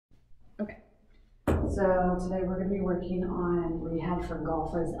So today we're going to be working on rehab for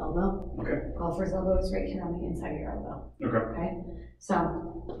golfer's elbow. Okay. Golfer's elbow is right here on the inside of your elbow. Okay. So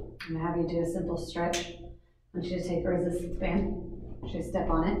I'm going to have you do a simple stretch. I want you to take a resistance band. I want you to step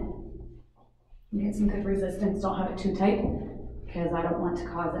on it. Get some good resistance. Don't have it too tight because I don't want to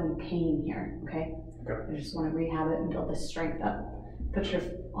cause any pain here. Okay. Okay. I just want to rehab it and build the strength up. Put your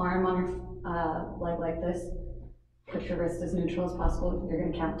arm on your leg like this. Put your wrist as neutral as possible. You're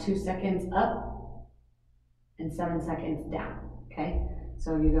going to count 2 seconds up and 7 seconds down. Okay?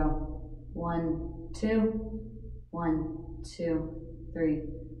 So you go 1, 2, 1, 2, 3,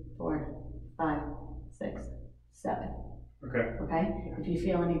 4, 5, 6, 7. Okay. Okay? If you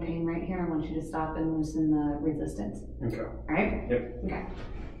feel any pain right here, I want you to stop and loosen the resistance. Okay. All right? Yep. Okay.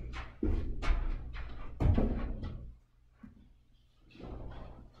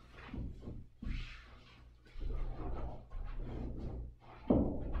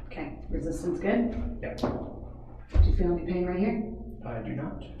 Okay, resistance good? Yep. Do you feel any pain right here? I do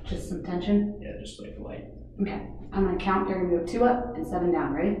not. Just some tension? Yeah, just like light. Okay, I'm gonna count. You're gonna go 2 up and 7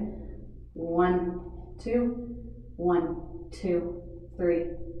 down. Ready? 1, 2, 1, 2, 3,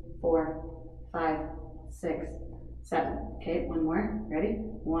 4, 5, 6, 7. Okay, one more. Ready?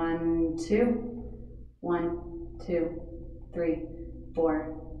 1, 2, 1, 2, 3,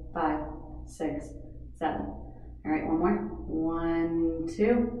 4, 5, 6, 7. All right, one more. 1,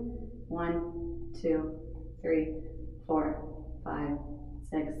 2, 1, 2, 3, 4, 5,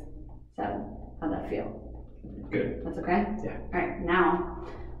 6, 7. How'd that feel? Good. That's okay? Yeah. All right, now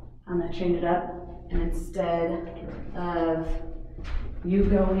I'm gonna change it up, and instead of you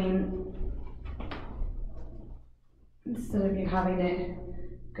having it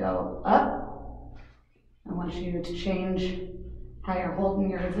go up, I want you to change how you're holding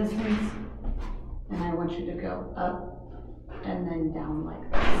your resistance, and I want you to go up and then down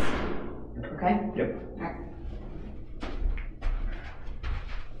like this. Okay? Yep. All right.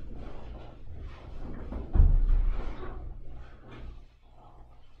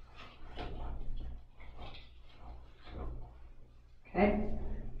 Okay.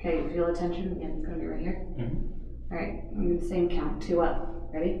 Okay, you feel the tension? Again, it's going to be right here. Mm-hmm. All right, I'm going to do the same count. 2 up.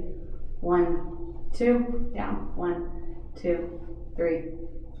 Ready? 1, 2, down. 1, 2, 3,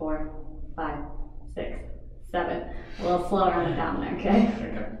 4, 5, 6, 7. A little slower on the down there, okay?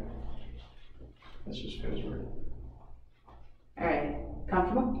 Okay. This just feels weird. All right,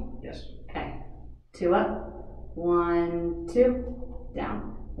 comfortable? Yes. Okay. 2 up. 1, 2,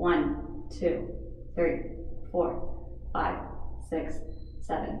 down. 1, 2, 3, 4, 5, 6,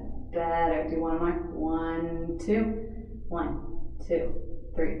 7. Better. Do one more. 1, 2, 1, 2,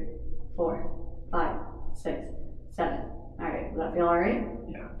 3, 4, 5, 6, 7. All right. Does that feel all right?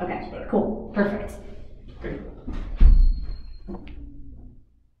 Yeah. Okay. Cool. Perfect. Great.